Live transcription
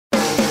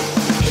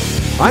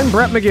I'm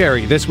Brett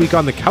McGarry. This week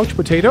on the Couch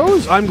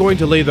Potatoes, I'm going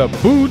to lay the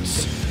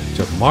boots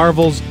to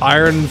Marvel's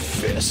Iron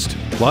Fist.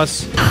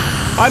 Plus,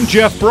 I'm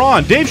Jeff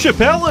Braun. Dave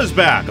Chappelle is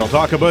back. I'll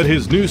talk about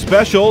his new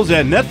specials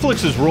and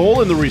Netflix's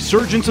role in the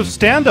resurgence of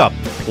stand-up.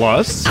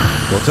 Plus,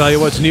 we'll tell you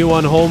what's new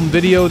on home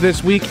video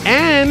this week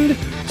and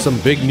some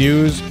big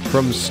news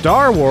from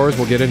Star Wars.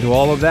 We'll get into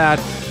all of that.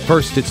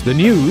 First, it's the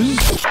news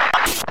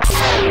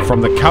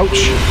from the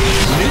couch.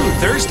 New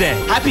Thursday.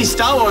 Happy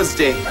Star Wars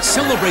Day.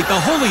 Celebrate the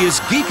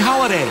holiest geek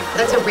holiday.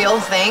 That's a real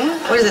thing?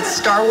 What is it,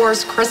 Star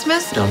Wars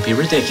Christmas? Don't be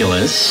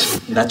ridiculous.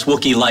 That's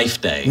Wookiee Life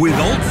Day. With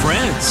old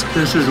friends.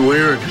 This is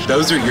weird.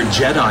 Those are your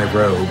Jedi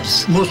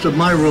robes. Most of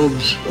my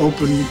robes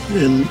open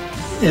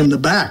in the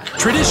back.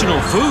 Traditional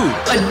food.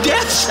 A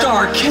Death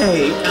Star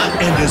cake.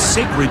 And a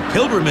sacred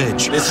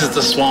pilgrimage. This is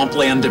the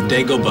swampland of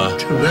Dagobah.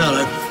 Too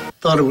bad. I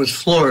thought it was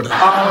Florida.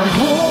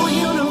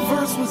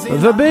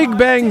 The Big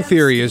Bang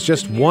Theory is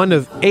just one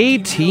of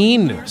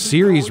 18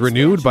 series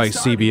renewed by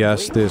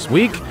CBS this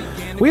week.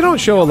 We don't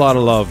show a lot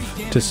of love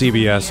to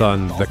CBS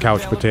on the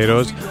Couch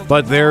Potatoes,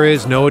 but there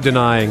is no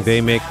denying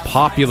they make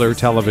popular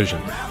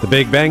television. The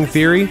Big Bang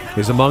Theory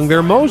is among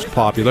their most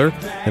popular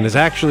and is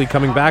actually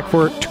coming back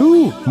for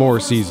 2 more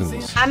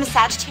seasons. I'm a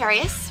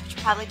Sagittarius, which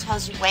probably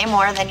tells you way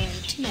more than you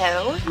need to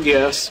know.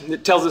 Yes,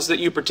 it tells us that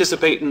you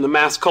participate in the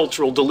mass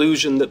cultural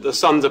delusion that the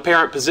sun's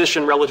apparent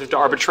position relative to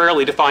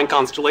arbitrarily defined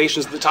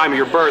constellations at the time of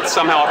your birth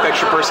somehow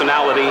affects your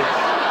personality.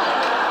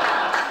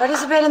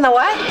 Participate in the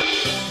what?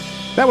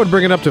 That would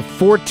bring it up to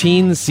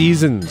 14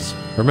 seasons.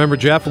 Remember,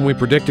 Jeff, when we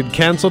predicted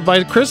canceled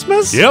by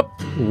Christmas? Yep.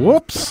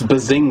 Whoops.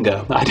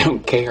 Bazinga, I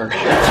don't care.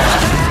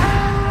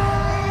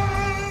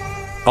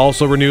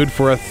 Also renewed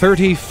for a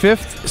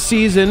 35th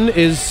season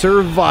is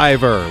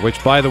Survivor,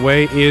 which, by the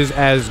way, is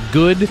as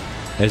good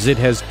as it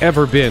has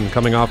ever been,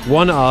 coming off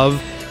one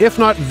of, if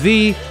not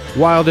the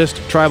wildest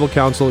tribal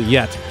council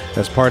yet,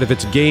 as part of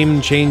its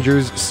Game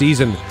Changers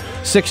season.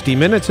 60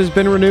 Minutes has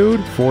been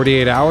renewed,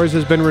 48 Hours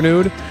has been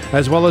renewed,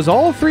 as well as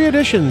all 3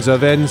 editions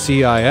of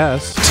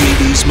NCIS.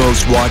 TV's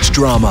most watched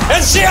drama.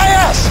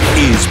 NCIS!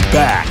 Is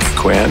back.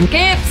 Quinn,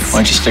 Gibbs! why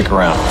don't you stick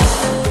around?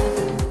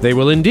 They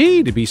will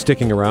indeed be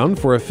sticking around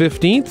for a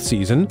 15th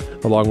season,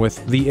 along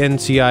with the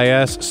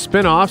NCIS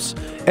spin-offs,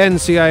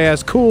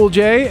 NCIS Cool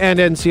J and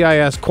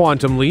NCIS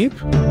Quantum Leap,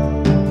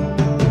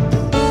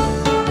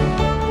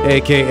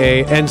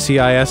 aka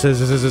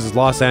NCIS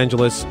Los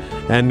Angeles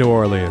and New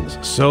Orleans.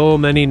 So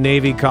many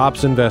Navy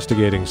cops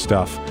investigating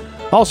stuff.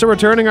 Also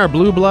returning are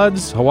Blue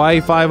Bloods,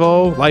 Hawaii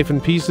Five-0, Life in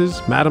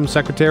Pieces, Madam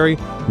Secretary,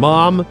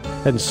 Mom,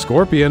 and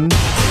Scorpion.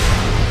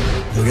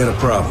 We got a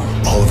problem.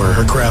 All of our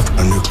aircraft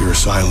are nuclear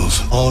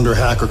silos, all under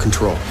hacker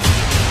control.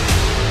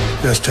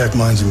 Best tech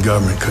minds in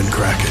government couldn't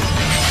crack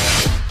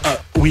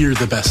it. We're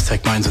the best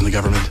tech minds in the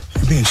government.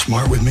 You being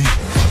smart with me?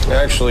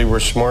 Actually, we're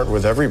smart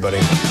with everybody.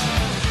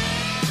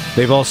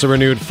 They've also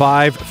renewed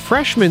 5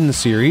 freshman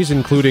series,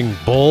 including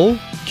Bull,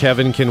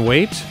 Kevin Can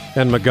Wait,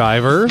 and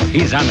MacGyver.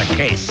 He's on the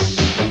case.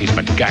 He's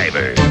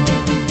MacGyver.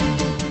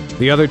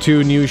 The other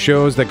 2 new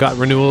shows that got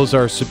renewals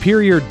are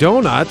Superior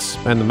Donuts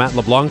and the Matt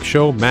LeBlanc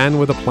show Man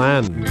with a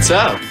Plan. What's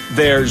up?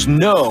 There's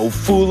no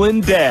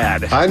fooling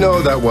Dad. I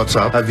know that what's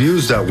up. I've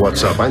used that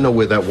what's up. I know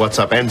where that what's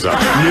up ends up.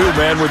 New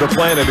Man with a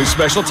Plan at his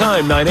special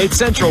time, 9/8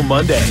 Central,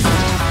 Monday.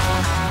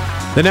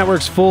 The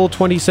network's full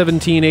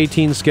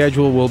 2017-18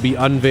 schedule will be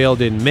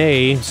unveiled in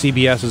May.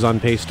 CBS is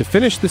on pace to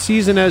finish the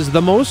season as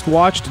the most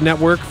watched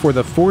network for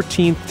the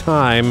 14th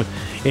time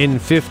in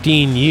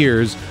 15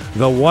 years.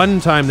 The one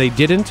time they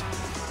didn't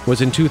was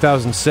in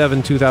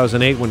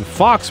 2007-2008 when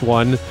Fox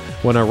won,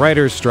 when a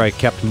writer's strike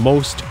kept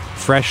most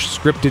fresh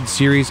scripted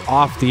series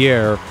off the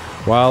air,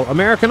 while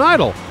American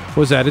Idol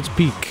was at its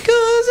peak.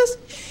 'Cause it's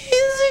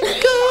easy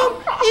go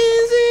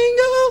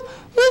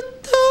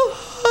with the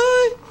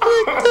high,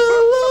 with the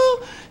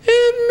low.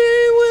 Hit me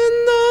when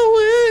the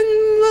wind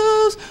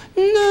blows.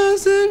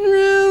 Doesn't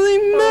really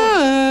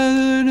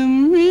matter to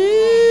me.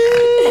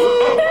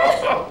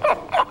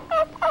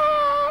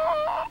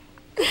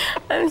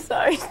 I'm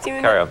sorry,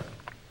 Steven. Carry on.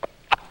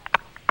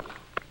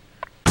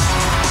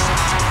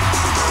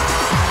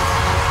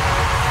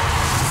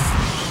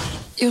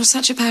 You're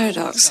such a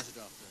paradox.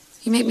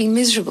 You make me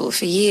miserable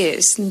for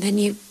years, and then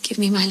you give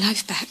me my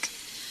life back.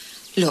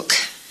 Look,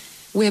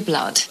 we're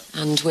blood,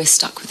 and we're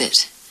stuck with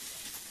it.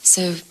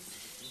 So,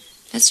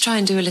 let's try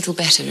and do a little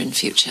better in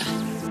future.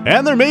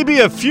 And there may be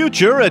a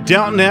future at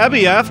Downton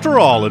Abbey after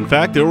all. In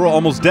fact, there will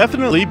almost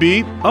definitely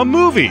be a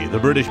movie. The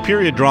British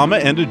period drama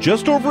ended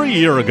just over a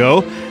year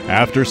ago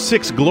after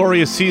 6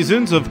 glorious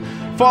seasons of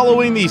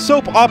following the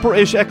soap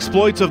opera-ish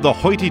exploits of the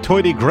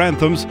hoity-toity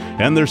Granthams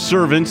and their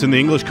servants in the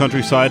English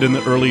countryside in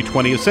the early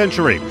 20th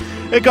century.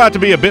 It got to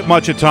be a bit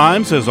much at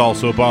times, as all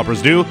soap operas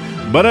do,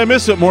 but I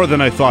miss it more than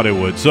I thought it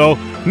would. So,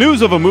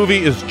 news of a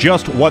movie is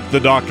just what the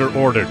doctor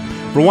ordered.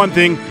 For one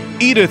thing,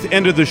 Edith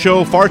ended the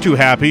show far too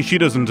happy. She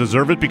doesn't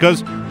deserve it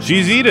because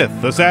she's Edith,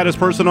 the saddest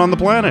person on the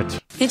planet.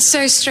 It's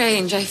so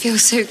strange. I feel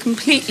so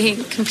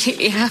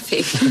completely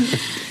happy.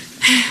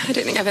 I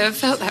don't think I've ever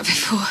felt that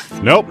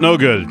before. Nope, no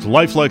good.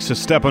 Life likes to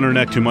step on her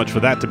neck too much for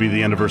that to be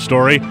the end of her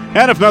story.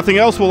 And if nothing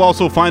else, we'll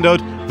also find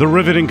out the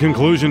riveting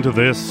conclusion to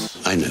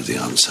this. I know the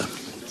answer.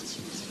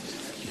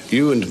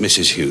 You and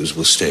Mrs. Hughes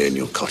will stay in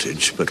your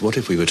cottage, but what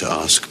if we were to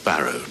ask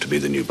Barrow to be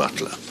the new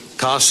butler?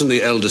 Carson,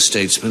 the elder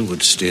statesman,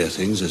 would steer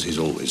things as he's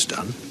always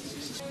done.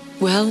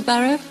 Well,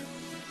 Barrow,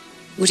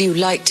 would you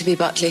like to be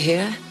butler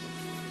here?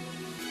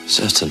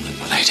 Certainly,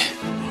 my lady.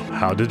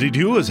 How did he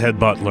do as head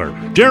butler?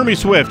 Jeremy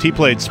Swift, he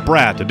played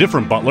Sprat, a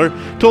different butler,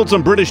 told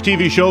some British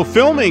TV show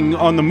filming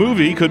on the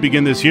movie could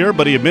begin this year,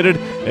 but he admitted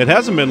it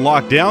hasn't been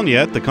locked down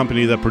yet. The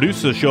company that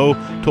produced the show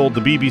told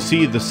the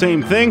BBC the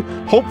same thing.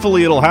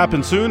 Hopefully it'll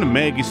happen soon.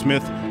 Maggie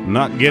Smith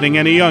not getting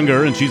any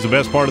younger, and she's the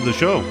best part of the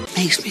show.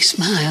 Makes me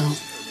smile.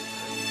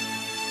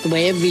 The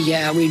way every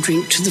year we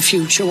drink to the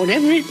future,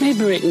 whatever it may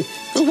bring.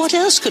 Well, what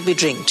else could we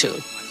drink to?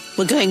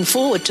 We're going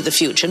forward to the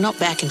future, not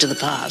back into the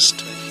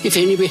past. If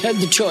only we had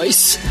the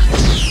choice.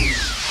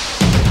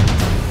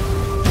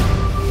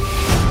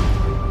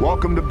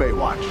 Welcome to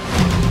Baywatch.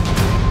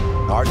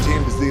 Our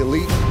team is the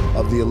elite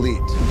of the elite.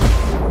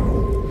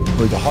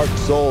 We're the heart and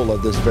soul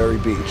of this very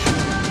beach.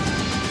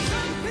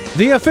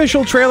 The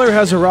official trailer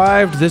has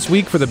arrived this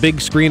week for the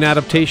big screen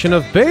adaptation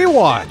of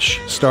Baywatch,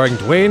 starring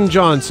Dwayne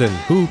Johnson,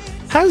 who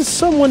has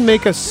someone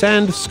make a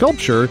sand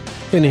sculpture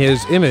in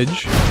his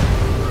image.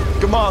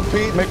 Come on,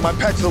 Pete, make my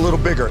pecs a little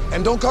bigger.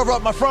 And don't cover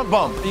up my front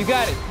bump. You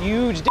got it.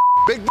 Huge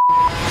big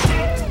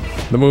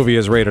The movie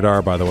is rated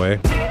R, by the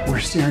way. We're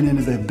staring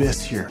into the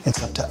abyss here.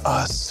 It's up to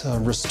us to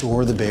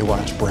restore the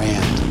Baywatch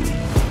brand.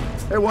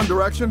 Hey, One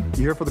Direction,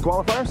 you here for the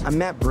qualifiers? I'm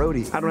Matt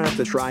Brody. I don't have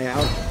to try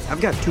out. I've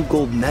got 2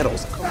 gold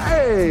medals.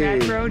 Hey!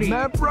 Matt Brody.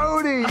 Matt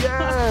Brody,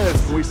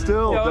 yes! We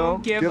still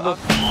don't give up.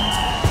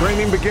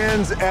 Training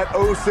begins at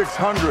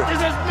 0600.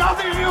 This has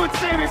nothing to do with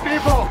saving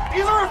people.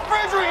 These are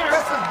refrigerators.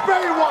 This is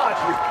Baywatch.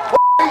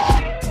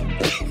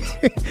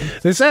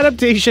 This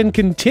adaptation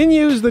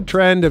continues the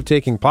trend of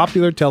taking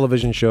popular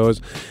television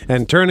shows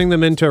and turning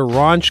them into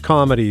raunch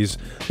comedies,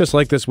 just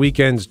like this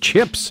weekend's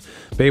Chips.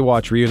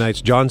 Baywatch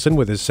reunites Johnson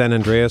with his San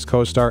Andreas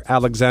co-star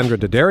Alexandra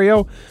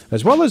Daddario,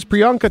 as well as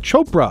Priyanka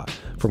Chopra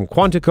from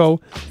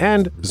Quantico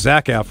and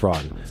Zac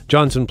Efron.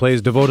 Johnson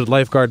plays devoted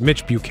lifeguard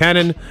Mitch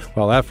Buchanan,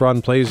 while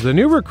Efron plays the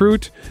new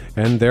recruit,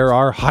 and there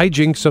are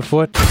hijinks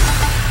afoot.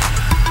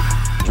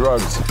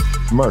 Drugs,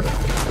 murder,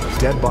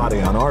 dead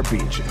body on our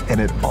beach,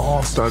 and it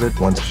all started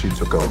once she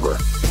took over.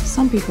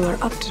 Some people are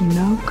up to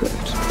no good.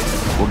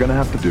 We're gonna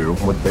have to do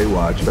what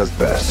Baywatch does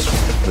best.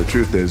 The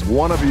truth is,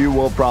 one of you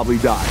will probably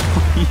die.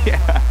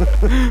 Yeah.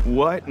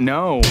 What?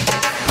 No.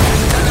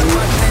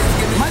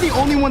 Am I the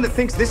only one that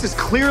thinks this is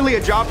clearly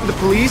a job for the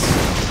police?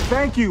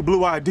 Thank you,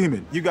 Blue-Eyed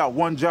Demon. You got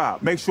one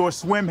job. Make sure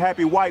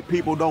swim-happy white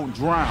people don't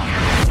drown.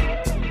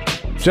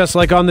 Just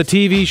like on the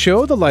TV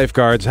show, the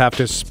lifeguards have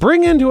to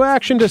spring into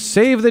action to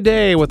save the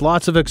day with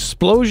lots of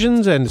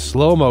explosions and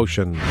slow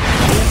motion.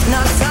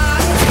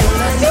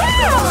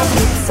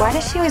 Why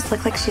does she always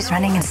look like she's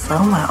running in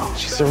slow-mo?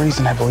 She's the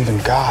reason I believe in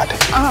God.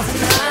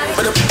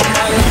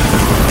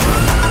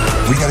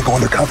 We gotta go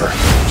undercover.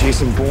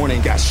 Jason Bourne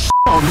ain't got shit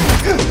on me.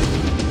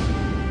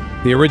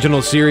 The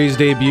original series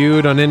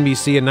debuted on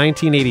NBC in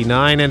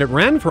 1989, and it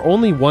ran for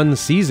only 1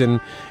 season.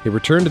 It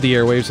returned to the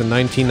airwaves in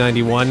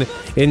 1991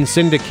 in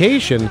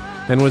syndication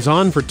and was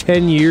on for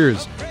 10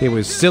 years. It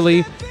was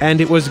silly,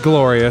 and it was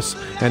glorious,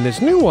 and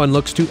this new one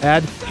looks to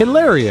add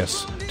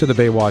hilarious to the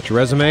Baywatch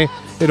resume.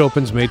 It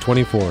opens May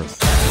 24th.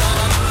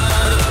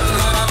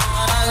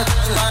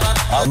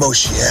 I'm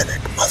oceanic,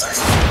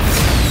 motherfucker.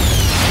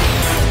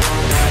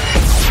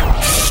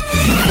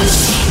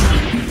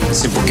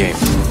 Simple game.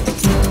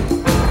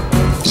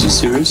 Is he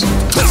serious?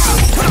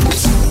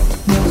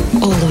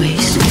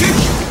 Always.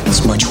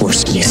 It's much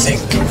worse than you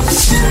think.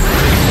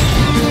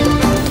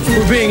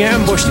 We're being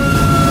ambushed.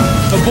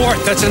 Abort,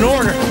 that's an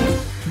order.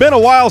 Been a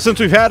while since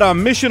we've had a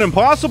Mission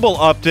Impossible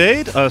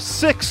update. A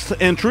 6th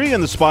entry in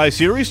the spy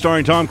series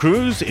starring Tom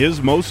Cruise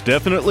is most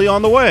definitely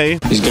on the way.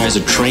 These guys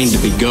are trained to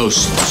be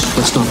ghosts.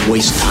 Let's not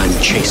waste time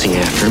chasing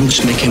after him.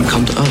 Just make him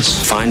come to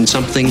us. Find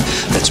something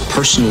that's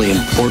personally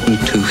important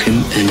to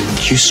him and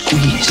you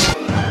squeeze.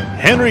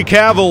 Henry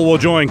Cavill will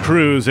join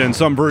Cruise and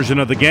some version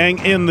of the gang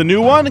in the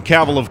new one.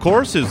 Cavill, of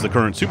course, is the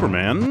current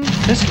Superman.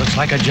 This looks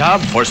like a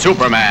job for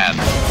Superman.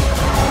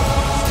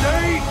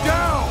 Stay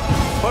down.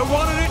 If I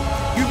wanted it,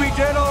 you'd be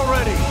dead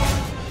already.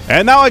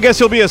 And now I guess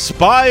he'll be a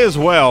spy as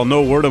well.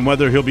 No word on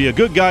whether he'll be a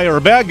good guy or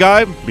a bad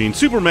guy. Being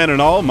Superman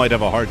and all, might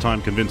have a hard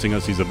time convincing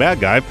us he's a bad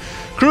guy.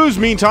 Cruise,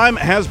 meantime,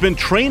 has been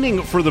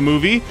training for the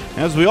movie.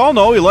 As we all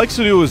know, he likes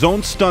to do his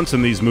own stunts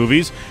in these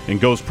movies. In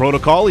Ghost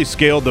Protocol, he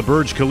scaled the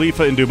Burj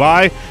Khalifa in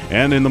Dubai.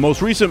 And in the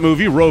most recent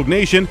movie, Rogue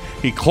Nation,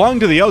 he clung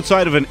to the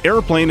outside of an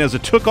airplane as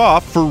it took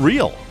off for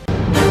real.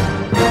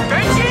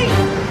 Benji,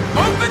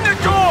 open the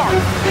door!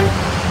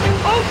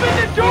 Open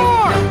the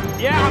door!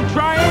 Yeah, I'm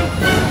trying.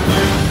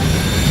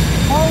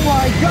 Oh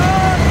my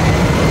God!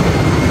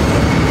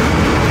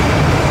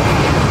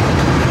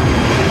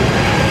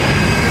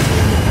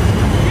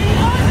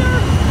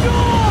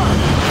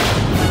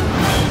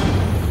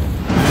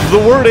 The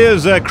word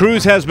is that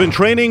Cruise has been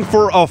training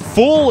for a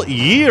full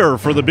year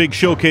for the big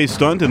showcase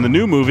stunt in the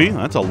new movie.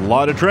 That's a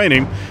lot of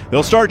training.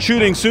 They'll start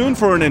shooting soon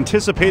for an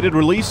anticipated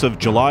release of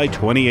July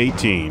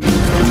 2018.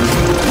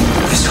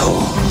 This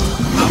whole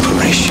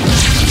operation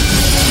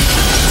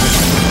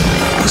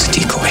was a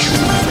decoy.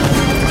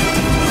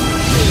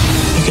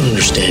 You can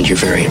understand you're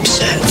very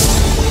upset.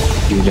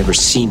 You've never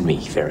seen me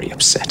very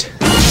upset.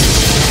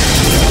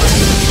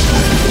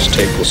 This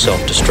tape will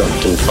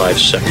self-destruct in 5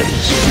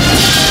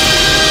 seconds.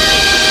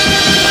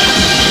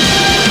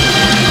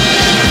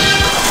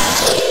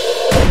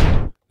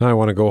 Now I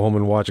want to go home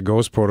and watch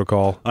Ghost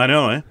Protocol. I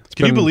know, eh?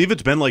 Can you believe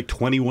it's been like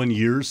 21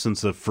 years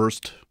since the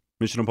first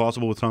Mission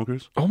Impossible with Tom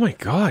Cruise? Oh my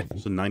God. It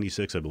was in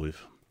 96, I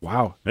believe.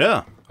 Wow.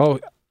 Yeah.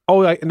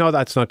 No,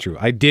 that's not true.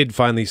 I did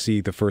finally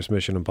see the first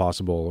Mission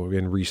Impossible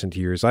in recent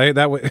years. You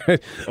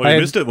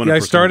missed it when it I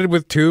first started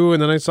with 2,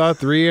 and then I saw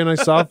 3, and I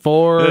saw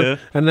 4, Yeah.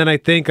 and then I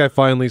think I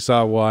finally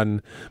saw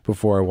 1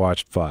 before I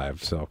watched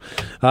 5. So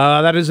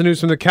that is the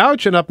news from the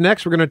couch. And up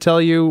next, we're going to tell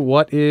you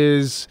what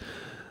is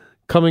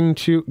coming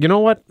to. You know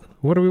what?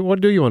 What do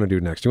you want to do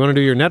next? You want to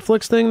do your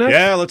Netflix thing next?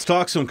 Yeah, let's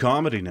talk some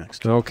comedy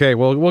next. Okay,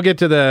 well, we'll get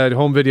to the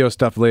home video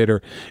stuff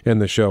later in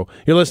the show.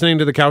 You're listening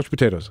to The Couch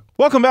Potatoes.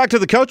 Welcome back to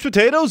The Couch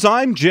Potatoes.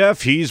 I'm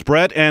Jeff, he's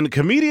Brett, and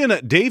comedian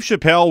Dave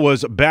Chappelle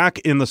was back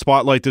in the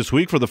spotlight this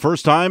week for the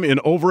first time in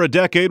over a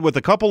decade with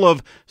a couple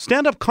of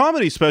stand-up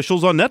comedy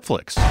specials on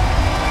Netflix.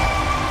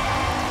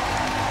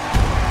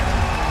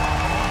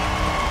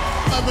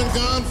 I've been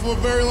gone for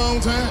a very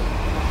long time.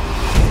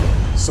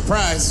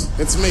 Surprise,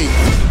 it's me.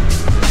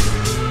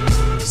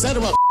 Set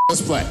him up,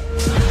 let's play.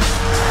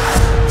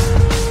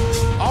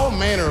 All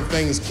manner of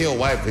things kill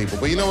white people,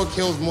 but you know what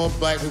kills more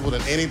black people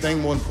than anything,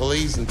 more than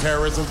police and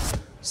terrorism?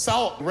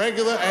 Salt,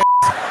 regular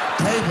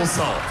table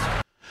salt.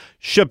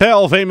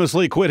 Chappelle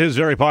famously quit his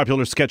very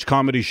popular sketch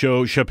comedy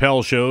show,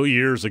 Chappelle Show,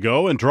 years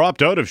ago and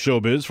dropped out of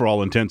showbiz for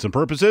all intents and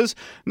purposes.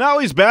 Now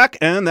he's back,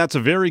 and that's a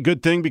very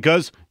good thing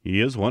because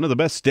he is one of the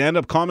best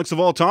stand-up comics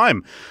of all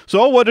time.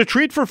 So what a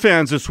treat for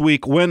fans this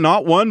week when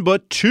not 1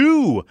 but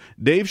 2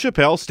 Dave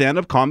Chappelle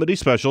stand-up comedy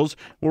specials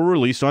were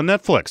released on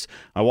Netflix.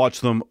 I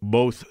watched them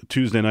both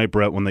Tuesday night,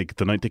 Brett,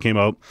 the night they came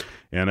out.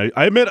 And I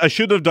admit I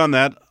should have done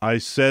that. I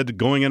said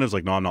going in, I was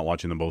like, no, I'm not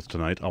watching them both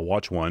tonight. I'll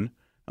watch one.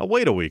 I'll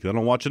wait a week, then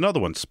I'll watch another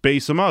one.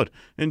 Space them out.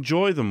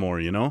 Enjoy them more,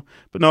 you know?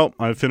 But no,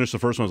 I finished the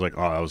first one. I was like,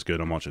 oh, that was good.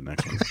 I'm watching the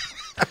next one.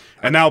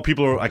 And now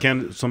people are, I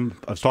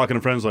was talking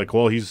to friends like,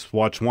 well, he's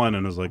watched one.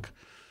 And I was like,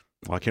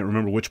 well, I can't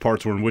remember which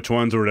parts were in which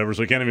ones or whatever,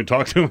 so I can't even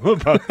talk to him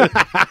about it.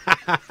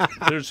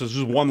 There's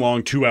just one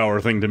long 2-hour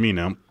thing to me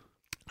now.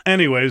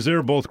 Anyways,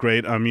 they're both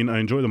great. I mean, I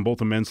enjoy them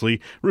both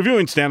immensely.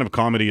 Reviewing stand-up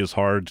comedy is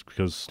hard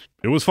because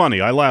it was funny.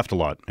 I laughed a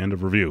lot. End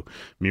of review.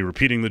 Me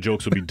repeating the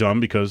jokes would be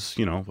dumb because,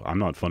 I'm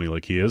not funny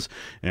like he is.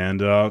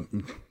 And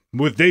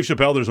with Dave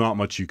Chappelle, there's not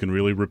much you can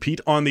really repeat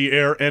on the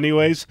air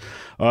anyways.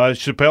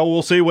 Chappelle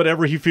will say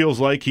whatever he feels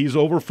like. He's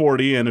over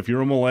 40, and if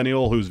you're a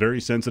millennial who's very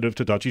sensitive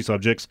to touchy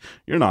subjects,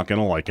 you're not going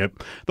to like it.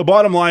 The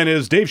bottom line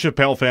is Dave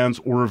Chappelle fans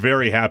were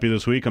very happy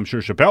this week. I'm sure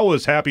Chappelle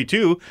was happy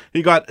too.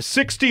 He got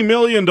 $60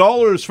 million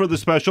for the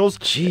specials.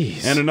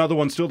 Jeez. And another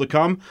one still to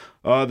come.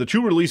 The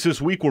 2 releases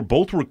this week were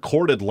both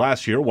recorded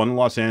last year, one in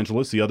Los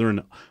Angeles, the other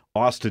in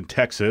Austin,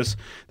 Texas.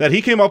 That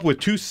he came up with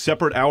 2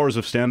 separate hours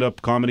of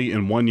stand-up comedy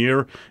in 1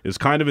 year is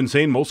kind of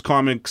insane. Most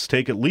comics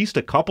take at least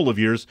a couple of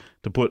years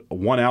to put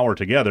 1 hour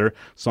together.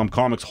 Some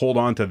comics hold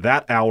on to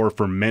that hour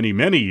for many,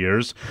 many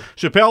years.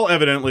 Chappelle,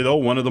 evidently, though,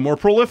 one of the more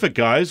prolific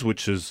guys,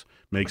 which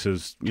makes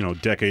his,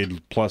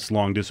 decade-plus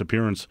long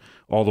disappearance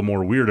all the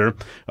more weirder.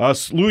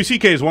 Louis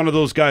C.K. is one of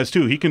those guys,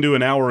 too. He can do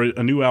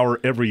a new hour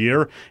every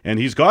year, and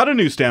he's got a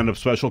new stand-up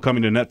special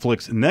coming to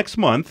Netflix next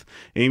month.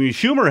 Amy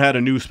Schumer had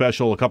a new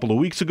special a couple of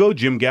weeks ago,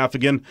 Jim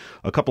Gaffigan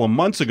a couple of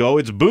months ago.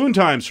 It's boon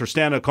times for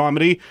stand-up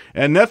comedy,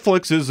 and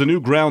Netflix is the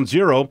new ground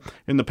zero.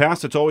 In the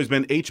past, it's always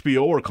been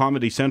HBO or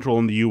Comedy Central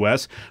in the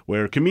U.S.,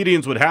 where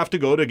comedians would have to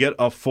go to get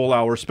a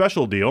full-hour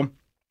special deal.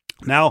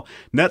 Now,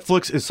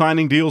 Netflix is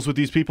signing deals with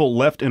these people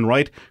left and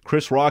right.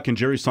 Chris Rock and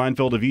Jerry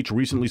Seinfeld have each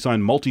recently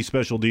signed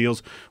multi-special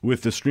deals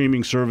with the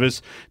streaming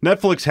service.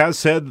 Netflix has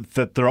said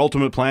that their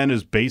ultimate plan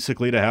is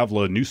basically to have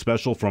a new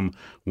special from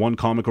one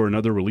comic or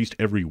another released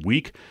every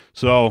week.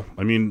 So,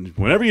 I mean,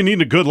 whenever you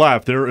need a good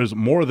laugh, there is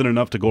more than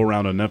enough to go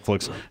around on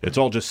Netflix. It's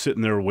all just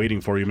sitting there waiting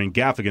for you. I mean,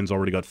 Gaffigan's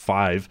already got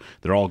 5.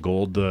 They're all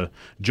gold. The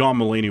John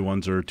Mulaney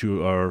ones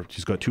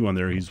he's got 2 on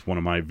there. He's one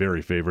of my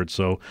very favorites.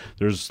 So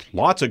there's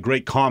lots of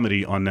great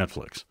comedy on Netflix.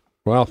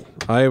 Well,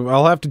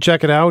 I'll have to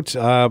check it out,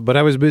 but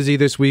I was busy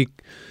this week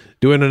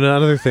doing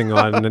another thing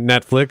on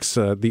Netflix,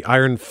 the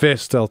Iron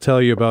Fist. I'll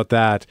tell you about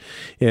that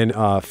in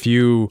a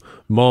few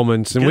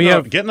moments. And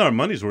getting our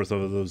money's worth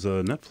of those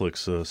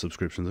Netflix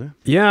subscriptions, eh?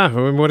 Yeah, I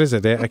mean, what is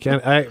it?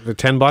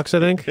 $10, I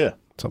think? Yeah.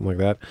 Something like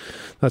that.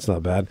 That's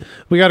not bad.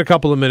 We got a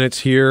couple of minutes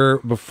here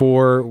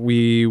before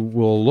we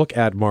will look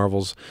at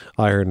Marvel's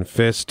Iron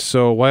Fist.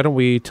 So why don't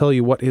we tell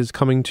you what is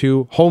coming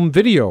to home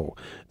video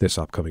this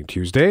upcoming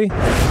Tuesday?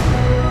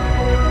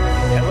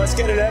 And let's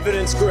get an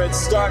evidence grid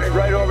started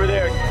right over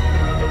there.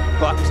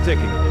 Clock's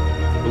ticking.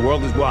 The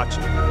world is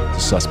watching. The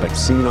suspect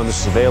seen on the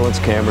surveillance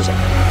cameras.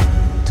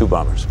 2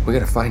 bombers. We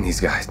gotta find these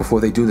guys before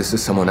they do this to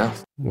someone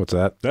else. What's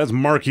that? That's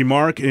Marky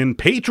Mark in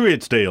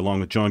Patriots Day, along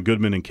with John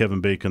Goodman and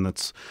Kevin Bacon.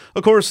 That's,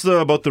 of course,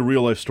 about the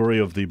real-life story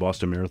of the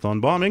Boston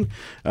Marathon bombing.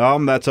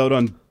 That's out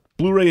on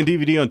Blu-ray and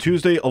DVD on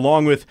Tuesday,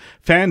 along with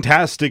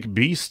Fantastic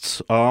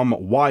Beasts.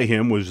 Why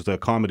Him was the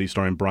comedy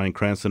starring Bryan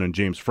Cranston and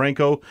James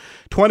Franco.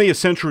 20th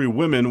Century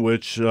Women,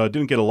 which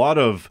didn't get a lot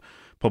of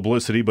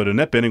publicity, but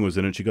Annette Bening was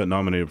in it. She got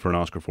nominated for an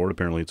Oscar for it.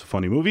 Apparently it's a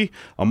funny movie.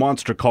 A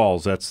Monster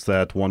Calls. That's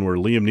that one where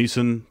Liam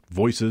Neeson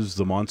voices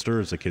the monster.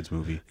 It's a kid's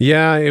movie.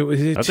 Yeah,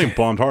 I think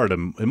bombed hard.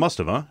 It must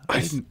have, huh?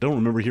 I don't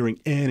remember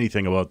hearing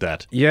anything about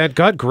that. Yeah, it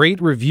got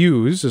great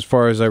reviews as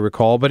far as I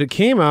recall, but it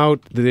came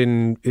out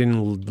in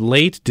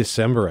late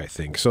December, I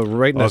think. So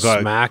right in the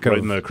smack of...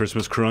 Right in the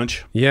Christmas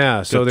crunch.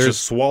 Yeah, so there's...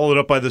 Just swallowed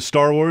up by the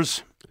Star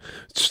Wars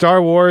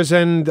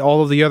and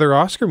all of the other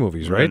Oscar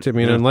movies, right? I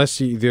mean, unless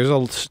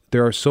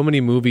there are so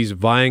many movies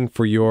vying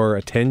for your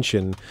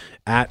attention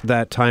at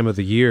that time of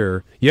the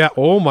year. Yeah,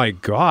 oh my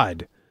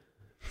God.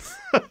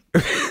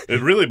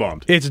 It really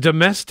bombed. Its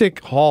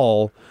domestic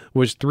haul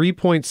was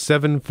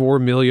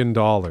 $3.74 million,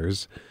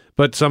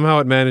 but somehow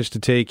it managed to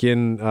take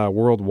in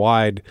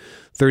worldwide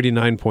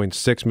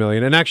 $39.6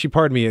 million. And actually,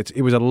 pardon me,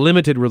 it was a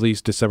limited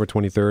release December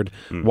 23rd,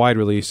 wide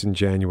release in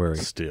January.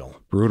 Still.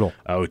 Brutal.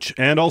 Ouch.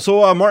 And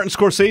also Martin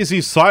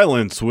Scorsese's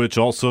Silence, which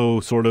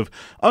also sort of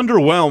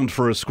underwhelmed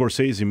for a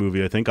Scorsese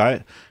movie, I think.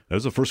 That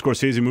was the first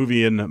Scorsese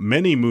movie in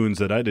many moons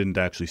that I didn't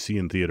actually see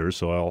in theaters,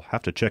 so I'll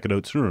have to check it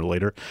out sooner or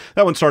later.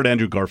 That one starred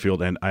Andrew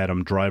Garfield and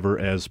Adam Driver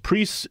as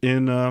priests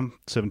in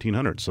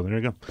 1700, so there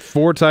you go.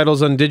 4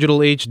 titles on digital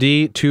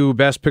HD, 2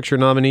 Best Picture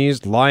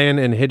nominees, Lion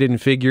and Hidden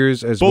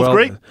Figures, as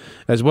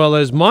well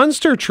as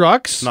Monster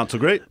Trucks. Not so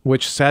great.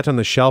 Which sat on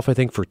the shelf, I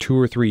think, for 2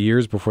 or 3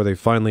 years before they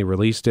finally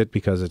released it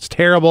because it's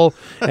terrible.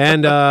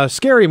 And a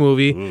scary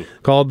movie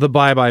called The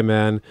Bye-Bye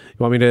Man. You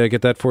want me to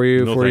get that for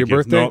you for your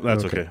birthday? No,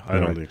 that's okay. I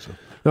don't think so.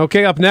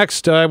 Okay, up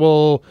next, I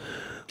will...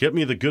 Get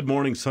me the Good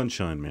Morning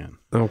Sunshine Man.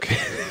 Okay.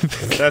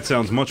 That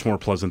sounds much more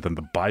pleasant than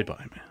the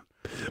Bye-Bye Man.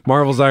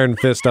 Marvel's Iron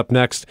Fist up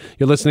next.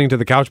 You're listening to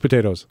The Couch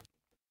Potatoes.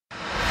 A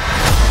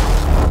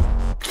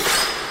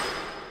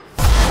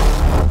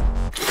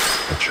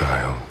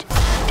child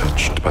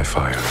touched by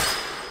fire,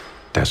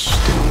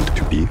 destined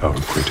to be our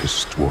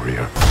greatest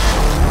warrior.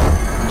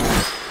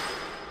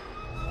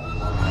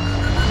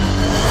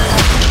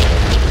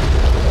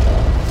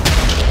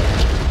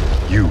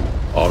 You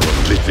are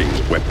a living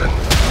weapon.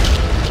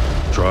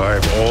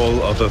 Drive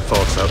all other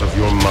thoughts out of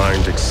your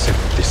mind except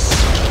this.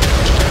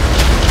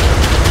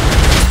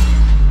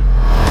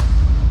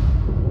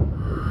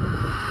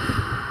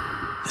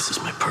 This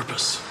is my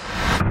purpose.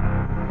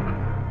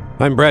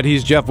 I'm Brett,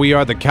 he's Jeff, we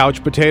are the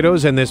Couch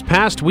Potatoes, and this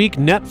past week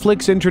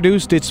Netflix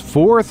introduced its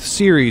 4th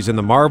series in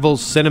the Marvel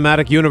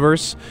Cinematic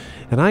Universe,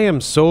 and I am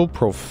so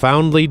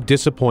profoundly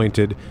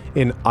disappointed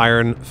in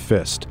Iron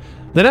Fist.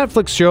 The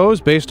Netflix shows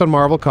based on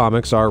Marvel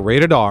Comics are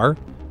rated R,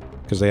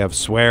 because they have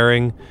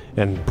swearing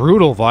and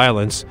brutal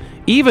violence,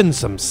 even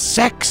some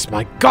sex.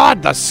 My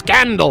God, the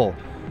scandal!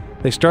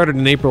 They started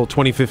in April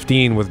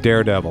 2015 with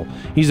Daredevil.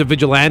 He's a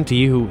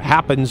vigilante who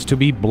happens to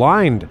be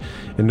blind.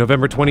 In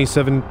November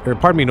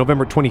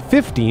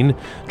 2015,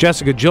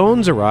 Jessica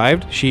Jones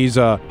arrived. She's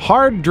a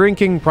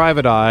hard-drinking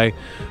private eye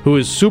who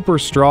is super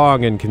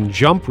strong and can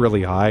jump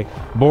really high,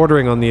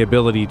 bordering on the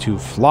ability to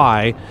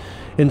fly.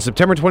 In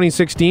September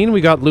 2016,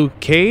 we got Luke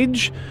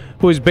Cage,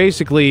 who is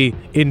basically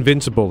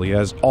invincible. He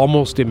has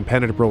almost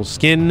impenetrable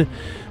skin,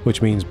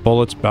 which means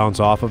bullets bounce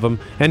off of him,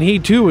 and he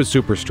too is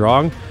super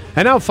strong.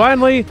 And now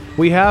finally,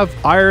 we have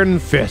Iron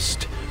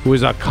Fist, who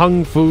is a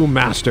kung fu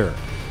master.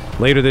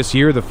 Later this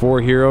year, the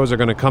 4 heroes are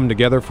going to come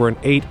together for an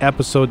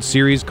 8-episode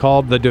series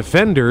called The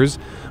Defenders.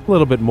 A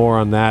little bit more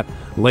on that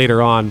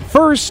later on.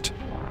 First,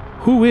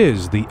 who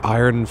is the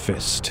Iron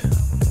Fist?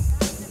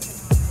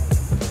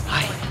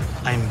 Hi,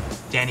 I'm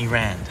Danny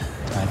Rand.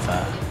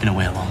 I've been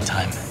away a long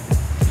time.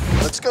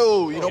 Let's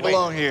go. You don't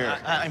belong here.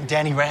 I'm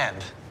Danny Rand.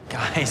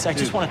 Guys, I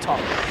just want to talk.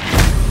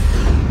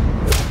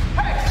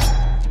 Hey!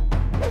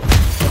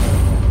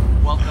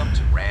 Welcome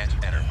to Rand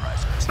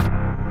Enterprises.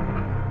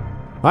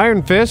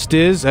 Iron Fist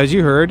is, as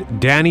you heard,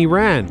 Danny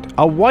Rand,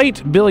 a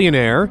white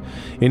billionaire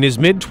in his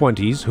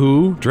mid-20s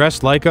who,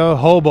 dressed like a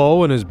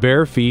hobo in his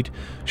bare feet,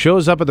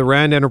 shows up at the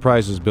Rand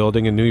Enterprises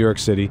building in New York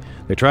City.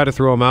 They try to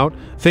throw him out,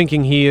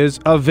 thinking he is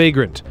a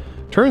vagrant.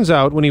 Turns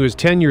out, when he was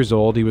 10 years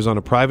old, he was on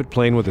a private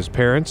plane with his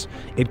parents.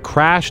 It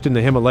crashed in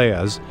the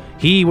Himalayas.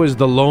 He was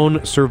the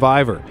lone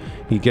survivor.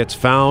 He gets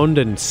found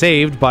and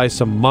saved by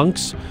some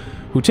monks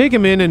who take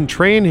him in and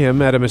train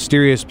him at a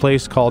mysterious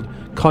place called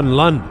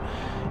Kunlun.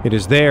 It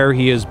is there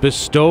he is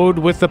bestowed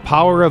with the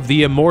power of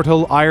the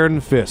immortal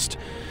Iron Fist,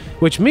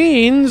 which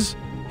means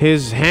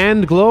his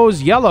hand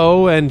glows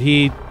yellow and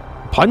he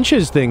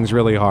punches things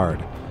really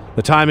hard.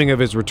 The timing of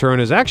his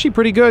return is actually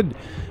pretty good,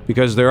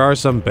 because there are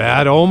some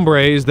bad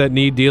hombres that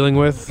need dealing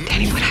with.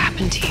 Danny, what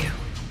happened to you?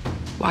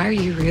 Why are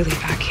you really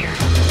back here?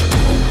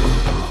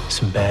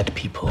 Some bad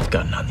people have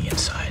gotten on the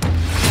inside.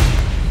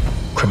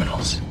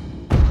 Criminals.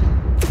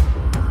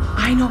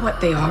 I know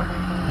what they are,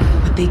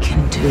 what they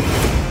can do.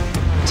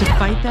 To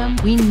fight them,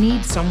 we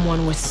need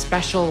someone with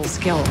special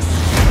skills.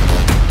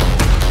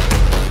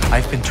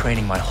 I've been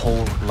training my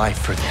whole life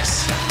for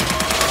this.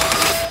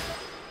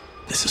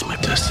 This is my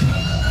destiny.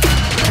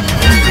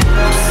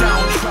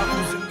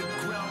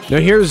 Now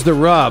here's the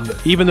rub.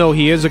 Even though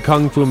he is a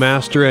kung fu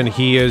master and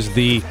he is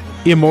the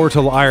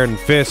immortal Iron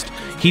Fist,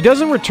 he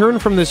doesn't return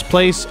from this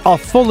place a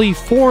fully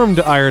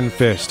formed Iron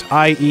Fist,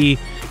 i.e.,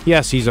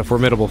 yes, he's a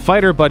formidable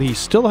fighter, but he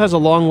still has a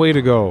long way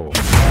to go.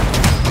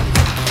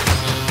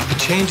 The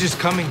change is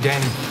coming,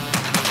 Danny.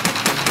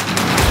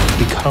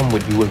 Become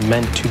what you were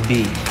meant to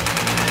be.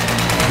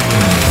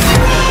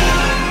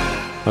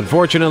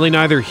 Unfortunately,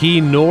 neither he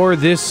nor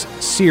this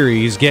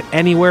series get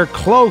anywhere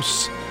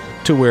close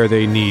to where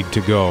they need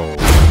to go.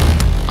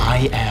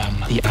 I am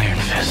the Iron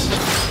Fist.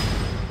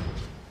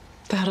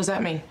 The hell does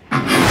that mean?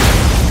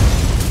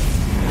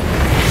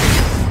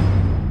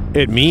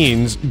 It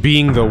means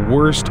being the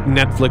worst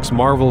Netflix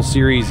Marvel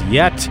series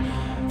yet.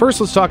 First,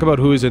 let's talk about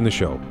who is in the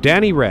show.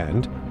 Danny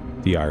Rand,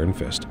 the Iron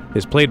Fist,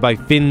 is played by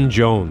Finn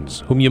Jones,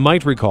 whom you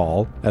might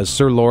recall as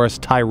Sir Loras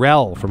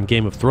Tyrell from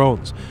Game of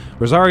Thrones.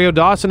 Rosario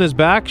Dawson is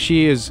back.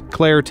 She is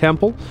Claire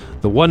Temple,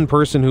 the one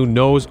person who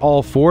knows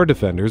all four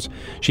Defenders.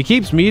 She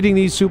keeps meeting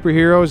these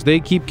superheroes,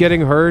 they keep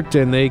getting hurt,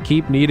 and they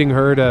keep needing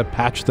her to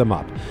patch them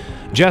up.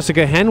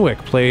 Jessica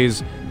Henwick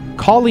plays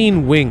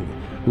Colleen Wing,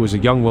 who is a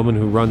young woman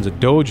who runs a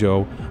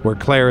dojo where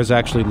Claire is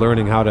actually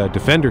learning how to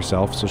defend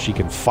herself so she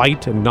can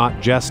fight and not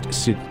just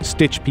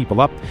stitch people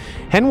up.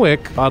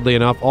 Henwick, oddly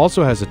enough,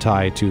 also has a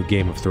tie to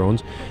Game of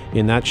Thrones.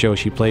 In that show,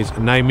 she plays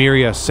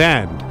Nymeria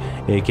Sand,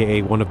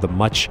 aka one of the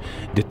much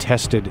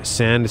detested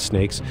sand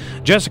snakes.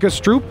 Jessica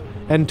Stroup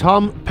and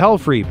Tom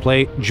Pelfrey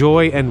play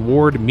Joy and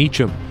Ward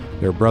Meacham,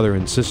 their brother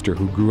and sister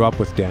who grew up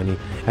with Danny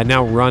and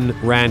now run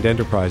Rand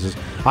Enterprises.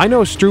 I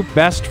know Stroup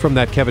best from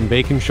that Kevin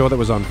Bacon show that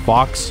was on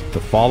Fox, The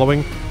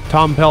Following.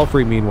 Tom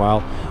Pelfrey,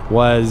 meanwhile,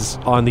 was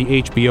on the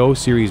HBO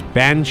series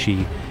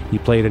Banshee. He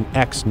played an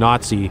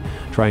ex-Nazi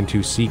trying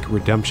to seek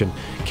redemption.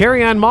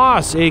 Carrie-Anne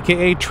Moss,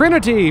 a.k.a.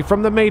 Trinity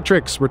from The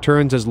Matrix,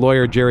 returns as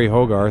lawyer Jerry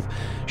Hogarth.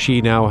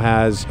 She now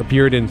has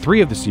appeared in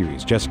 3 of the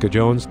series, Jessica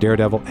Jones,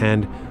 Daredevil,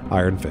 and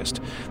Iron Fist.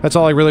 That's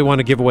all I really want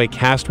to give away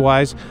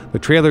cast-wise. The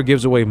trailer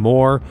gives away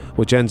more,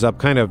 which ends up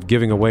kind of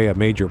giving away a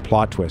major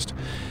plot twist.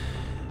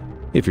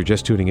 If you're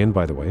just tuning in,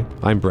 by the way,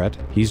 I'm Brett,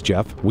 he's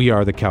Jeff, we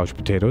are the Couch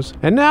Potatoes,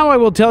 and now I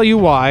will tell you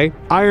why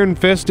Iron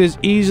Fist is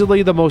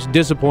easily the most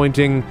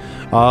disappointing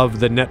of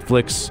the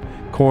Netflix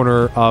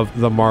corner of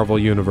the Marvel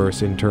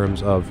Universe in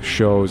terms of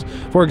shows.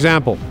 For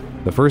example,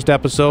 the first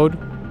episode,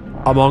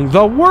 among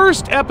the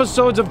worst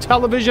episodes of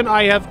television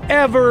I have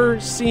ever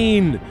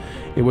seen.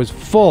 It was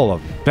full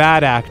of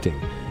bad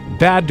acting,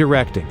 bad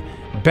directing,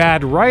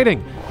 bad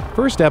writing.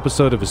 First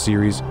episode of a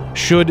series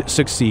should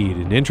succeed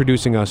in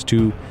introducing us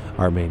to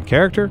our main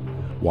character,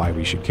 why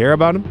we should care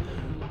about him,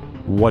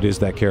 what is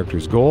that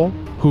character's goal,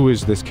 who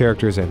is this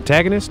character's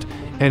antagonist,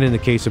 and in the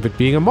case of it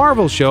being a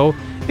Marvel show,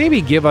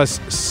 maybe give us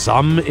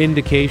some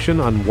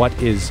indication on what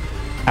is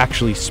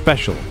actually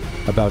special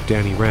about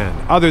Danny Rand.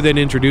 Other than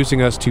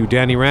introducing us to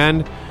Danny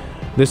Rand,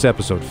 this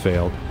episode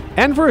failed.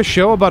 And for a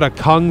show about a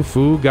kung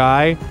fu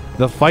guy,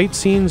 the fight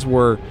scenes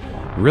were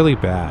really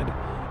bad.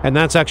 And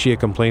that's actually a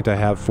complaint I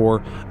have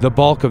for the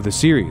bulk of the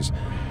series.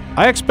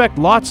 I expect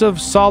lots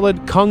of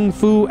solid kung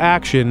fu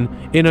action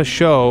in a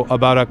show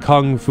about a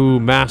kung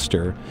fu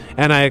master,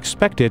 and I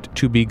expect it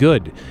to be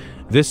good.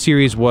 This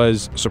series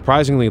was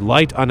surprisingly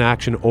light on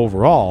action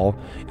overall,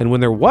 and when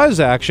there was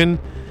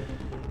action,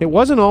 it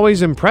wasn't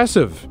always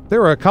impressive.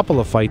 There were a couple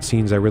of fight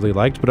scenes I really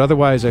liked, but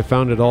otherwise I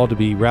found it all to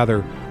be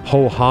rather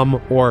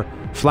ho-hum or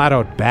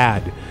flat-out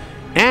bad.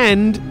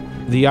 And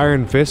the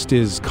Iron Fist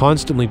is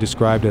constantly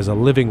described as a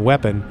living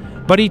weapon,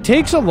 but he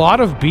takes a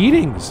lot of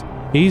beatings.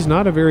 He's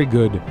not a very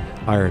good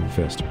Iron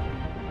Fist.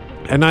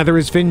 And neither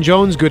is Finn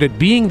Jones good at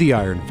being the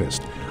Iron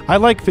Fist. I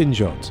like Finn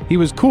Jones. He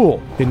was cool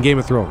in Game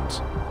of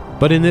Thrones.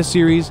 But in this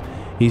series,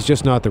 he's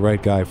just not the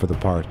right guy for the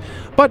part.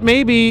 But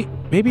maybe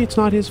it's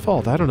not his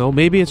fault. I don't know.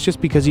 Maybe it's just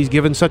because he's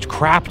given such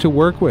crap to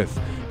work with.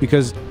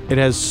 Because it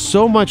has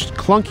so much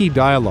clunky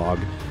dialogue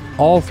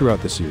all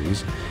throughout the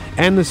series.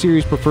 And the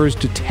series prefers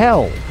to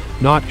tell,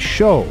 not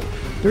show.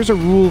 There's a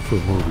rule for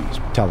movies,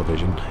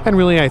 television, and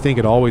really I think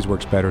it always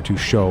works better to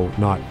show,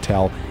 not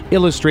tell.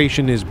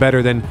 Illustration is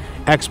better than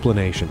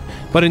explanation.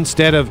 But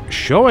instead of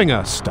showing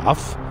us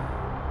stuff,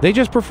 they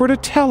just prefer to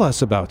tell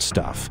us about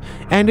stuff.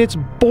 And it's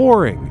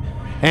boring.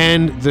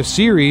 And the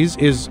series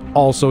is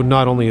also,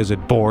 not only is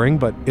it boring,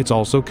 but it's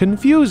also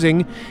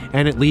confusing,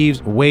 and it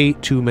leaves way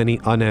too many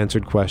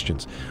unanswered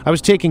questions. I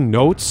was taking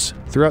notes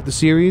throughout the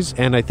series,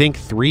 and I think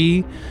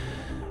 3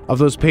 of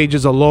those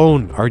pages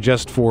alone are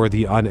just for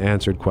the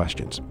unanswered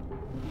questions.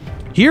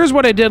 Here's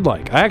what I did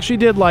like. I actually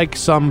did like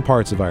some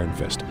parts of Iron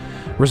Fist.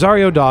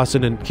 Rosario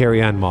Dawson and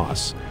Carrie-Anne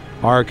Moss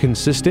are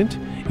consistent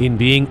in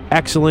being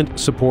excellent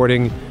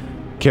supporting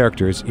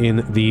characters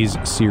in these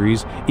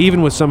series,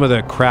 even with some of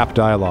the crap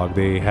dialogue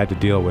they had to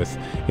deal with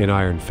in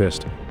Iron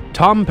Fist.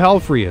 Tom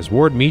Pelfrey as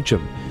Ward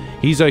Meacham.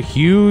 He's a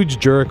huge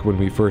jerk when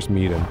we first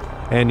meet him,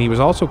 and he was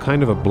also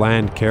kind of a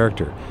bland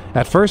character.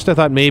 At first I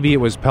thought maybe it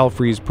was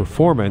Pelfrey's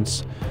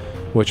performance,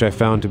 which I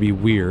found to be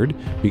weird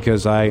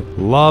because I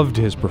loved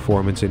his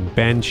performance in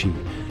Banshee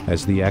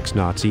as the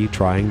ex-Nazi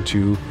trying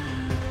to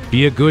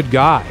be a good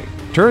guy.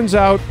 Turns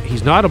out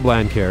he's not a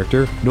bland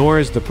character, nor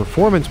is the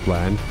performance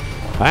bland.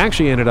 I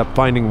actually ended up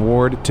finding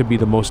Ward to be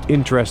the most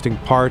interesting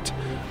part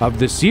of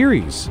the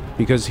series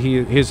because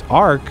his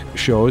arc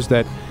shows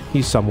that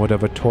he's somewhat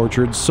of a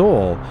tortured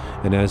soul,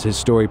 and as his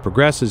story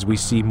progresses, we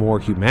see more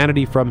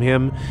humanity from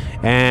him,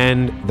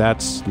 and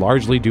that's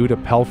largely due to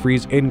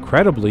Pelfrey's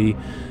incredibly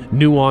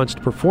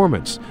nuanced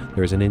performance.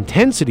 There's an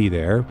intensity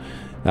there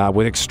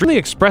with extremely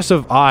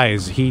expressive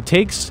eyes. He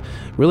takes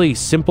really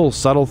simple,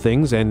 subtle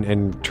things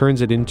and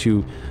turns it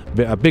into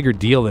a bigger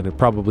deal than it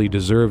probably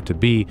deserved to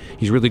be.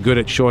 He's really good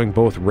at showing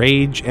both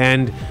rage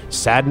and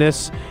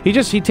sadness. He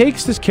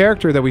takes this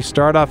character that we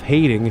start off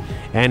hating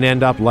and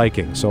end up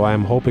liking. So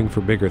I'm hoping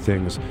for bigger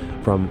things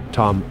from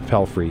Tom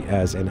Pelfrey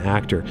as an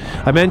actor.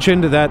 I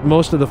mentioned that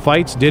most of the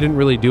fights didn't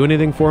really do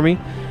anything for me.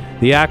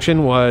 The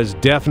action was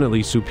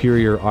definitely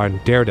superior on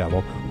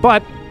Daredevil,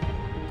 but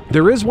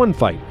there is one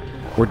fight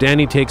where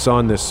Danny takes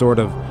on this sort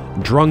of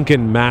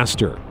drunken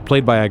master,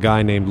 played by a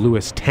guy named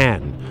Louis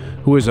Tan,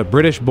 who is a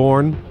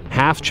British-born,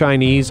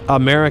 half-Chinese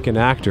American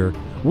actor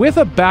with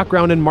a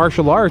background in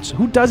martial arts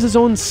who does his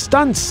own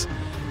stunts.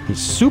 He's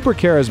super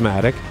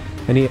charismatic,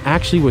 and he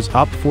actually was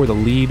up for the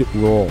lead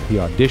role. He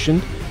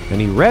auditioned,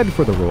 and he read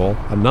for the role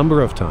a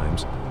number of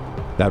times.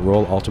 That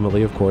role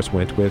ultimately, of course,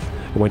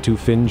 went to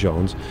Finn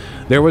Jones.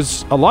 There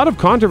was a lot of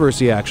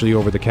controversy, actually,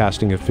 over the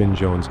casting of Finn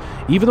Jones.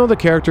 Even though the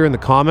character in the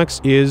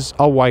comics is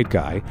a white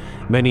guy,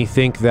 many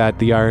think that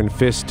the Iron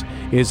Fist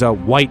is a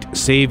white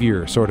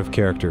savior sort of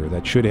character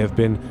that should have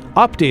been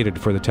updated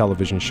for the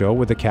television show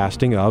with the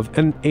casting of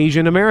an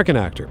Asian American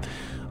actor.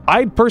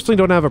 I personally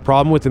don't have a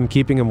problem with them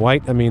keeping him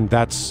white. I mean,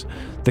 that's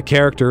the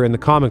character in the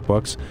comic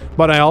books,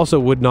 but I also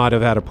would not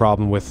have had a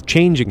problem with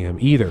changing him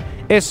either,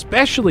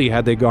 especially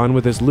had they gone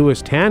with this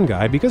Louis Tan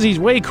guy, because he's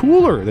way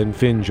cooler than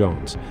Finn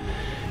Jones.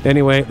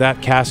 Anyway,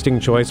 that casting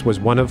choice was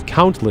one of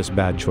countless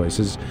bad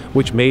choices,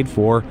 which made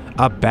for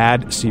a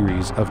bad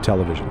series of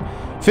television.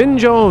 Finn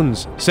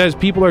Jones says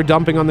people are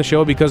dumping on the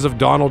show because of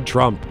Donald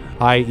Trump,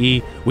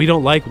 i.e., we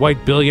don't like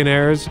white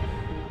billionaires.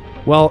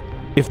 Well,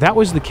 if that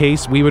was the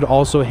case, we would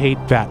also hate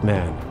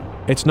Batman.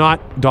 It's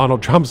not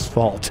Donald Trump's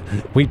fault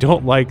we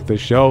don't like the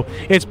show.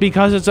 It's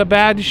because it's a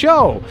bad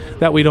show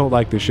that we don't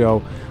like the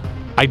show.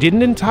 I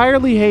didn't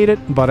entirely hate it,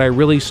 but I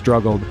really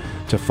struggled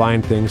to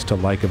find things to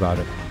like about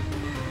it.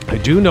 I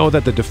do know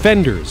that The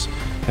Defenders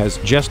has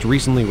just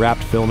recently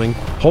wrapped filming.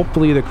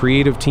 Hopefully the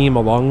creative team,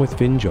 along with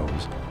Finn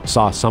Jones,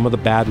 saw some of the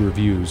bad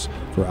reviews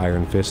for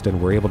Iron Fist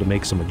and were able to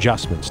make some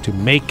adjustments to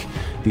make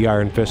the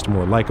Iron Fist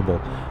more likable.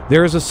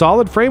 There is a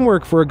solid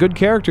framework for a good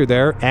character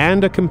there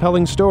and a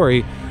compelling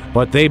story,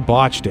 but they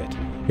botched it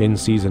in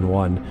Season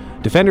 1.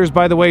 Defenders,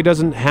 by the way,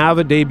 doesn't have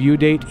a debut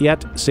date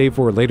yet, save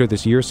for later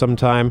this year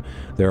sometime.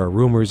 There are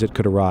rumors it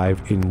could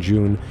arrive in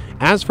June.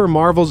 As for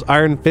Marvel's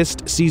Iron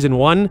Fist Season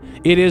 1,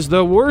 it is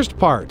the worst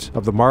part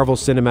of the Marvel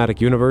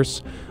Cinematic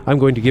Universe. I'm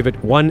going to give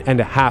it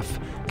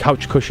 1.5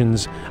 couch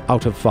cushions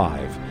out of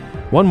 5.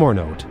 One more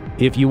note.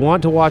 If you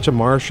want to watch a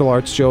martial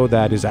arts show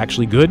that is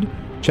actually good,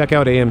 check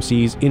out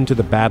AMC's Into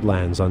the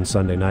Badlands on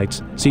Sunday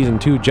nights. Season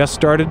 2 just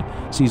started.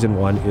 Season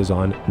 1 is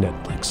on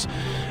Netflix.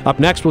 Up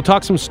next, we'll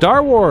talk some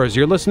Star Wars.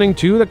 You're listening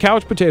to The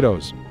Couch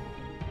Potatoes.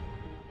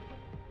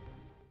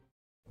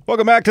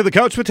 Welcome back to The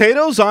Couch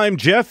Potatoes. I'm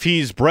Jeff,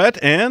 he's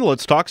Brett, and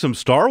let's talk some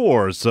Star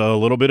Wars. A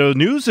little bit of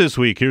news this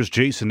week. Here's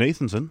Jason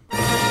Nathanson.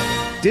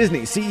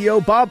 Disney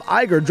CEO Bob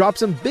Iger dropped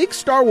some big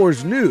Star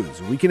Wars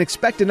news. We can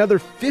expect another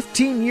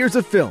 15 years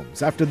of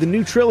films after the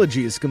new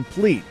trilogy is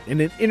complete. In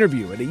an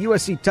interview at a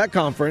USC Tech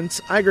conference,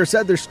 Iger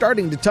said they're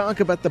starting to talk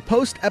about the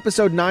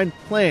post-Episode 9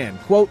 plan,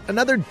 quote,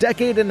 another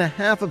decade and a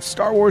half of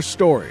Star Wars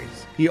stories.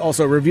 He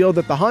also revealed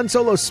that the Han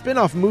Solo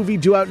spin-off movie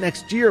due out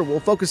next year will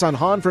focus on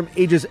Han from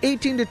ages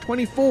 18 to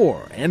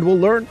 24, and we'll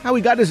learn how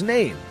he got his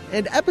name.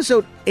 And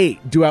Episode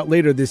 8, due out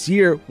later this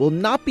year, will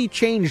not be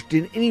changed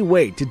in any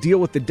way to deal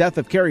with the death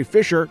of Carrie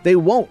Fisher. They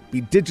won't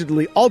be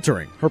digitally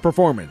altering her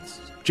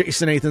performance.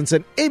 Jason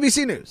Nathanson,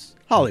 ABC News,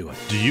 Hollywood.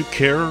 Do you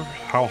care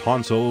how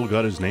Han Solo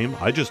got his name?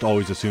 I just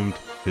always assumed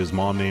his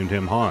mom named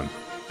him Han.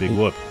 Big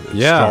whoop.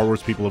 Yeah. Star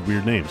Wars people have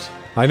weird names.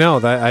 I know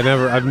that.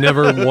 I've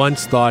never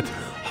once thought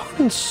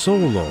Han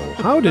Solo.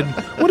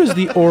 What is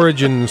the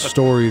origin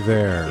story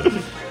there?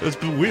 It's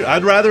weird.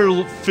 I'd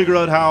rather figure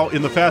out how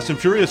in the Fast and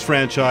Furious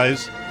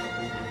franchise,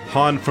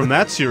 Han from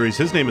that series,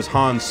 his name is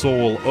Han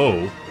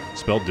Solo,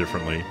 spelled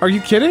differently. Are you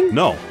kidding?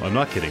 No, I'm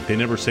not kidding. They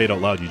never say it out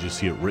loud. You just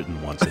see it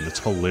written once, and it's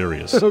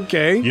hilarious.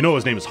 Okay. You know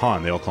his name is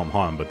Han. They all call him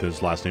Han, but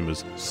his last name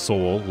is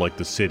Seoul, like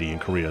the city in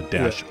Korea,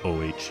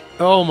 -OH.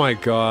 Oh, my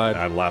God.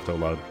 I laughed out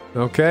loud.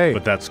 Okay.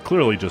 But that's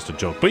clearly just a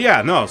joke. But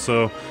yeah, no,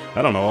 so,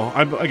 I don't know.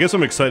 I guess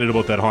I'm excited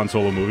about that Han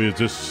Solo movie. It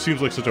just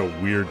seems like such a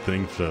weird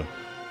thing to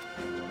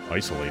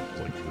isolate,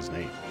 like, his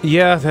name.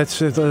 Yeah, that's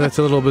a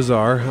little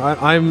bizarre.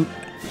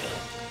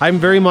 I'm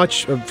very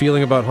much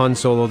feeling about Han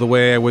Solo the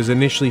way I was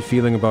initially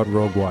feeling about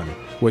Rogue One,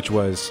 which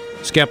was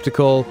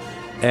skeptical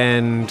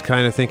and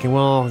kind of thinking,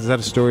 well, is that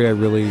a story I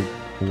really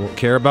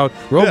care about?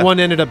 Rogue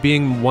One ended up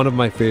being one of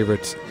my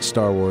favorite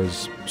Star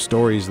Wars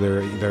stories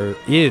there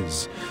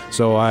is.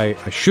 So I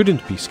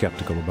shouldn't be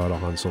skeptical about a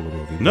Han Solo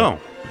movie. No,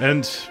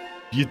 and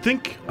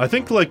I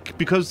think like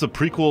because the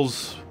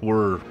prequels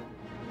were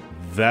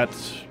that,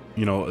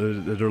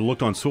 they're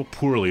looked on so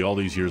poorly all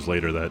these years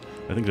later that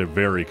I think they're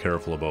very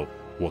careful about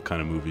what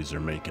kind of movies they're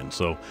making.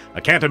 So I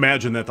can't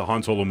imagine that the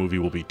Han Solo movie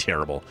will be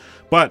terrible.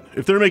 But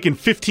if they're making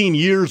 15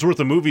 years worth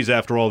of movies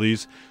after all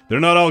these, they're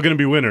not all going to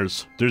be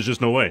winners. There's just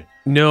no way.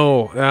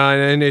 No,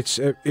 and it's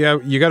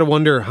you got to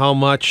wonder how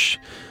much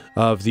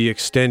of the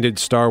extended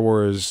Star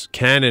Wars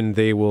canon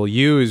they will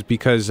use,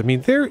 because I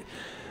mean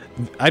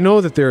I know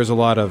that there's a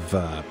lot of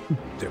there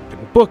have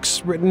been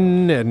books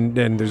written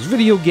and there's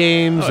video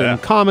games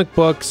and comic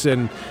books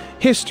and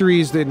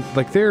histories. That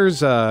like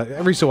there's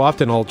every so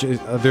often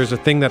there's a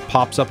thing that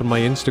pops up in my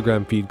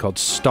Instagram feed called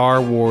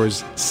Star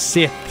Wars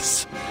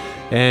Siths,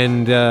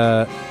 and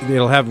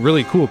it'll have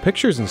really cool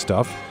pictures and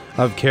stuff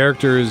of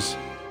characters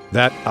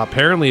that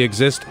apparently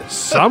exist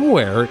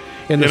somewhere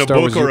in the Star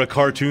Wars. In a book or a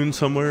cartoon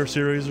somewhere,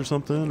 series or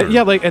something? Or?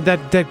 Yeah, like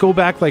that go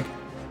back like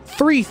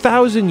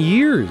 3,000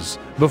 years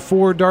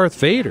before Darth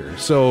Vader.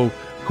 So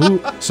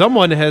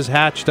someone has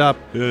hatched up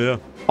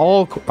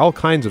all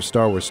kinds of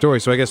Star Wars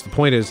stories. So I guess the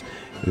point is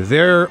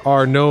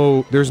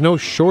there's no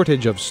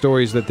shortage of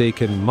stories that they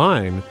can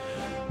mine,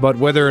 but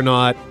whether or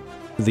not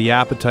the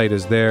appetite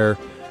is there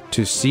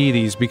to see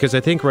these, because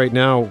I think right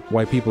now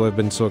why people have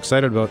been so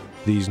excited about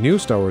these new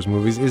Star Wars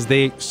movies is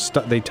they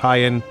tie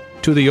in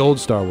to the old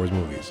Star Wars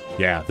movies.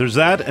 Yeah, there's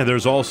that, and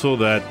there's also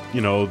that,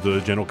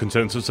 the general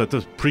consensus that the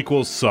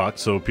prequels sucked,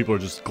 so people are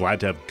just glad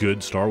to have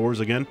good Star Wars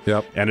again.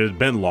 Yep. And it had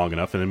been long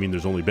enough, and I mean,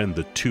 there's only been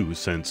two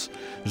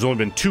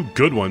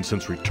good ones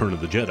since Return of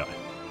the Jedi.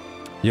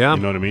 Yeah.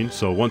 You know what I mean?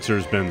 So once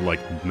there's been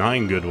like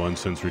 9 good ones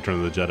since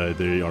Return of the Jedi,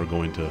 they are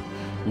going to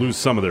lose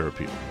some of their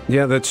appeal.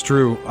 Yeah, that's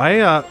true.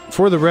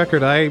 For the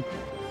record, I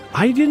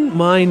didn't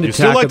mind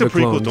Attack of the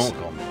Clones. Don't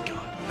call me.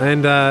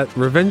 And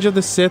Revenge of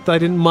the Sith, I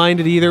didn't mind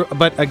it either.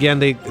 But again,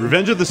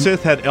 Revenge of the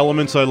Sith had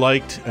elements I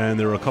liked, and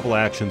there were a couple of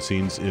action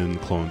scenes in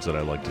Clones that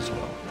I liked as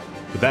well.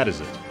 But that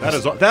is it.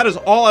 That is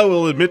all I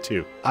will admit to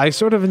you. I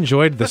sort of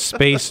enjoyed the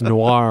space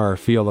noir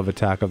feel of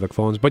Attack of the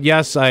Clones. But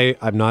yes,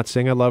 I'm not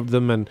saying I loved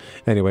them. And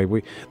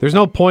anyway, there's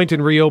no point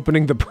in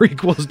reopening the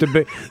prequels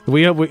debate.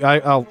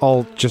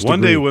 I'll just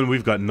one agree. day when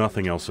we've got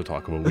nothing else to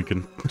talk about, we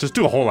can just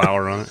do a whole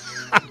hour on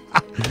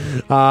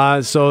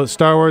it. So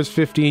Star Wars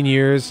 15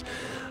 years.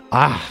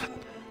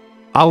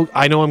 I'll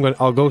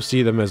go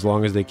see them as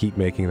long as they keep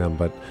making them,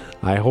 but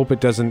I hope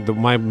it doesn't.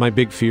 My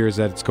big fear is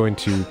that it's going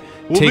to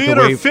we'll take be in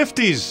away. Our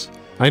 50s.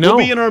 I know.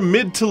 We'll be in our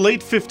mid to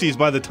late 50s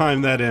by the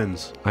time that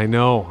ends. I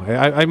know.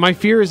 My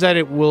fear is that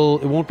it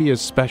won't be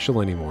as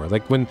special anymore.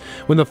 Like when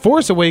The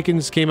Force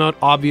Awakens came out,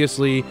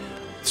 obviously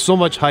so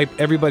much hype,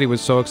 everybody was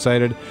so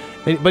excited.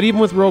 But even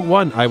with Rogue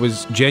One, I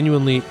was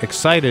genuinely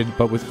excited.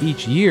 But with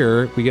each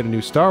year we get a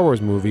new Star Wars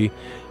movie,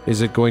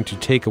 is it going to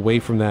take away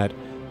from that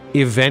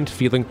event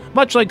feeling,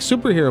 much like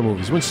superhero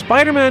movies? When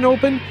Spider-Man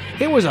opened,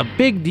 it was a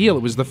big deal.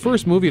 It was the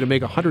first movie to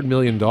make $100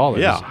 million.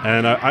 Yeah,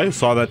 and I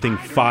saw that thing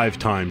 5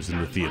 times in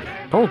the theater.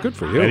 Oh, good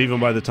for you. And even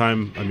by the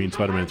time,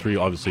 Spider-Man 3,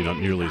 obviously not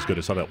nearly as good.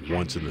 I saw that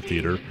once in the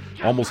theater.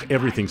 Almost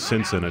everything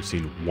since then I've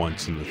seen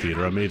once in the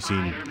theater. I may have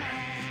seen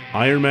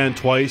Iron Man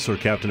twice or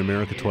Captain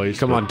America twice.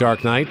 Come on,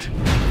 Dark Knight.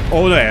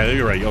 Oh, yeah,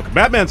 you're right. Okay.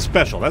 Batman's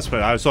special.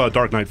 I saw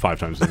Dark Knight 5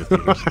 times in the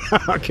theaters.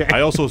 Okay.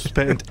 I also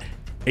spent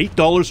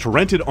 $8 to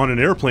rent it on an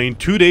airplane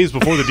 2 days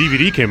before the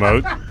DVD came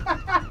out.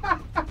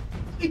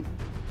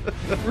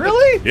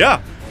 Really?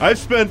 Yeah. I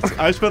spent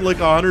like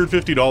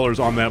 $150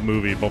 on that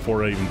movie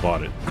before I even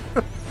bought it.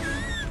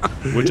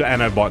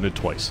 And I bought it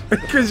twice.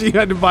 Because you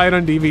had to buy it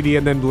on DVD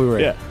and then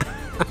Blu-ray. Yeah.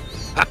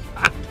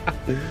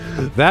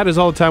 That is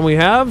all the time we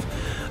have.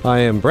 I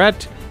am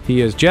Brett. He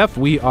is Jeff.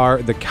 We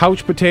are the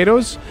Couch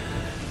Potatoes.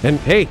 And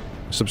hey,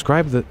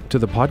 subscribe to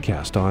the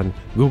podcast on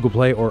Google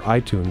Play or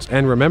iTunes.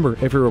 And remember,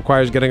 if it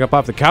requires getting up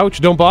off the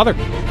couch, don't bother.